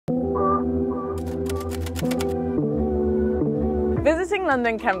Visiting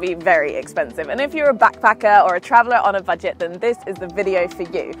London can be very expensive, and if you're a backpacker or a traveller on a budget, then this is the video for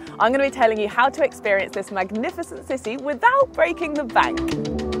you. I'm going to be telling you how to experience this magnificent city without breaking the bank.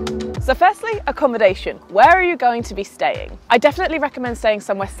 So firstly, accommodation. Where are you going to be staying? I definitely recommend staying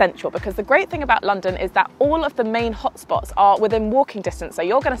somewhere central, because the great thing about London is that all of the main hotspots are within walking distance, so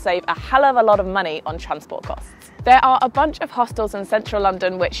you're going to save a hell of a lot of money on transport costs. There are a bunch of hostels in central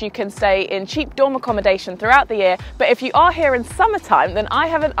London which you can stay in cheap dorm accommodation throughout the year, but if you are here in summertime, then I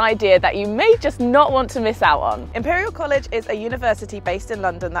have an idea that you may just not want to miss out on. Imperial College is a university based in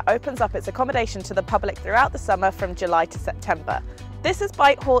London that opens up its accommodation to the public throughout the summer from July to September. This is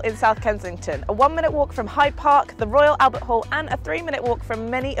Byte Hall in South Kensington, a 1-minute walk from Hyde Park, the Royal Albert Hall, and a 3-minute walk from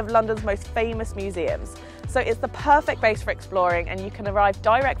many of London's most famous museums. So it's the perfect base for exploring, and you can arrive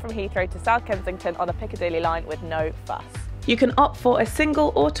direct from Heathrow to South Kensington on a Piccadilly line with no fuss. You can opt for a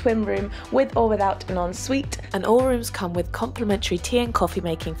single or twin room with or without an ensuite, and all rooms come with complimentary tea and coffee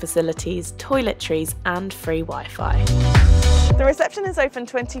making facilities, toiletries, and free Wi-Fi. The reception is open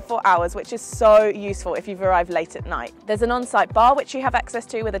 24 hours, which is so useful if you've arrived late at night. There's an on-site bar which you have access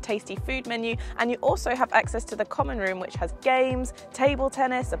to with a tasty food menu, and you also have access to the common room which has games, table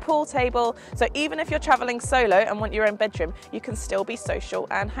tennis, a pool table, so even if you're travelling solo and want your own bedroom, you can still be social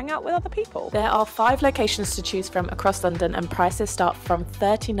and hang out with other people. There are 5 locations to choose from across London, and prices start from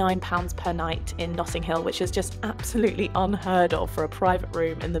 £39 per night in Notting Hill, which is just absolutely unheard of for a private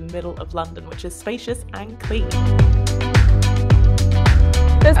room in the middle of London, which is spacious and clean.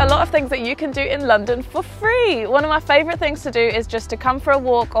 There's a lot of things that you can do in London for free. One of my favourite things to do is just to come for a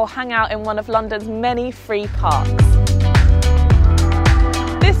walk or hang out in one of London's many free parks.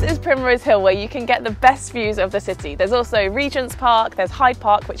 This is Primrose Hill, where you can get the best views of the city. There's also Regent's Park, there's Hyde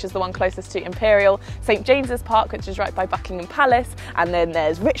Park, which is the one closest to Imperial, St James's Park, which is right by Buckingham Palace, and then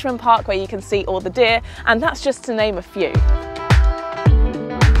there's Richmond Park, where you can see all the deer, and that's just to name a few.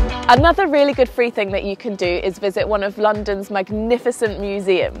 Another really good free thing that you can do is visit one of London's magnificent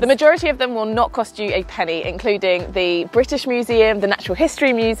museums. The majority of them will not cost you a penny, including the British Museum, the Natural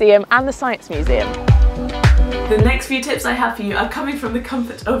History Museum, and the Science Museum. The next few tips I have for you are coming from the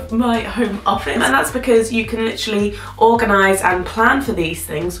comfort of my home office, and that's because you can literally organise and plan for these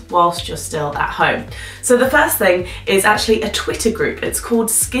things whilst you're still at home. So the first thing is actually a Twitter group. It's called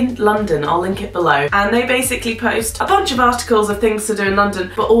Skint London, I'll link it below, and they basically post a bunch of articles of things to do in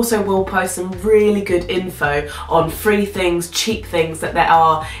London, but also will post some really good info on free things, cheap things that there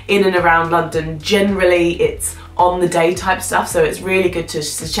are in and around London. Generally it's on the day type stuff, so it's really good to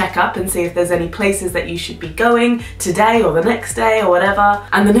check up and see if there's any places that you should be going today or the next day or whatever.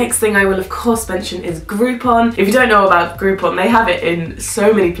 And the next thing I will of course mention is Groupon. If you don't know about Groupon, they have it in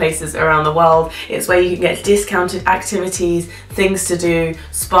so many places around the world. It's where you can get discounted activities, things to do,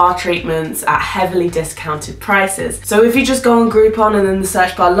 spa treatments at heavily discounted prices. So if you just go on Groupon and then the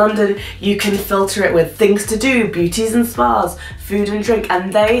search bar London, you can filter it with things to do, beauties and spas, food and drink,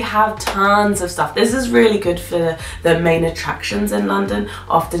 and they have tons of stuff. This is really good for the main attractions in London.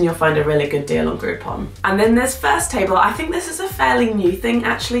 Often you'll find a really good deal on Groupon. And then there's First Table. I think this is a fairly new thing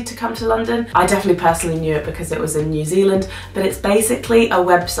actually to come to London. I definitely personally knew it because it was in New Zealand, but it's basically a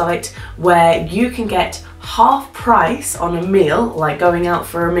website where you can get half price on a meal, like going out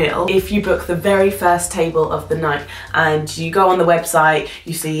for a meal, if you book the very first table of the night. And you go on the website,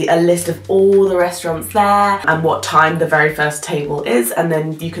 you see a list of all the restaurants there and what time the very first table is, and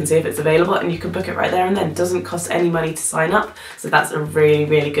then you can see if it's available and you can book it right there and then. It doesn't cost any money to sign up, so that's a really,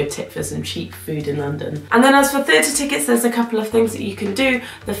 really good tip for some cheap food in London. And then as for theatre tickets, there's a couple of things that you can do.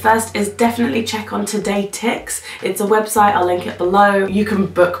 The first is definitely check on Today Tix. It's a website, I'll link it below. You can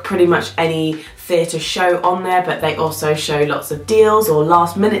book pretty much any theatre show on there, but they also show lots of deals or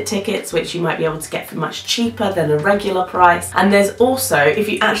last minute tickets which you might be able to get for much cheaper than a regular price. And there's also, if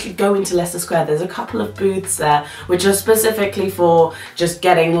you actually go into Leicester Square, there's a couple of booths there which are specifically for just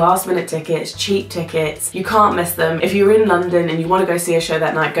getting last minute tickets, cheap tickets. You can't miss them. If you're in London and you want to go see a show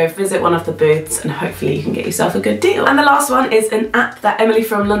that night, go visit one of the booths and hopefully you can get yourself a good deal. And the last one is an app that Emily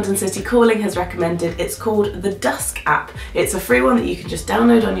from London City Calling has recommended. It's called the Dusk app. It's a free one that you can just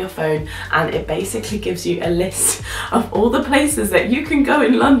download on your phone, and it basically gives you a list of all the places that you can go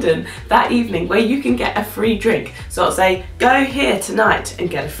in London that evening where you can get a free drink. So I'll say, go here tonight and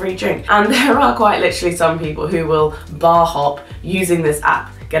get a free drink. And there are quite literally some people who will bar hop using this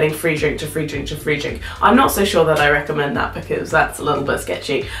app, getting free drink to free drink to free drink. I'm not so sure that I recommend that because that's a little bit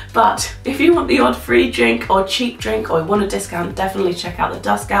sketchy. But if you want the odd free drink or cheap drink or want a discount, definitely check out the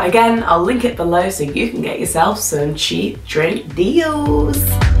Dusk app. Again, I'll link it below so you can get yourself some cheap drink deals.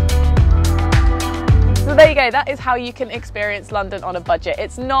 So there you go, that is how you can experience London on a budget.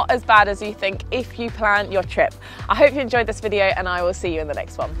 It's not as bad as you think if you plan your trip. I hope you enjoyed this video and I will see you in the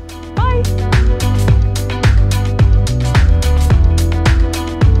next one.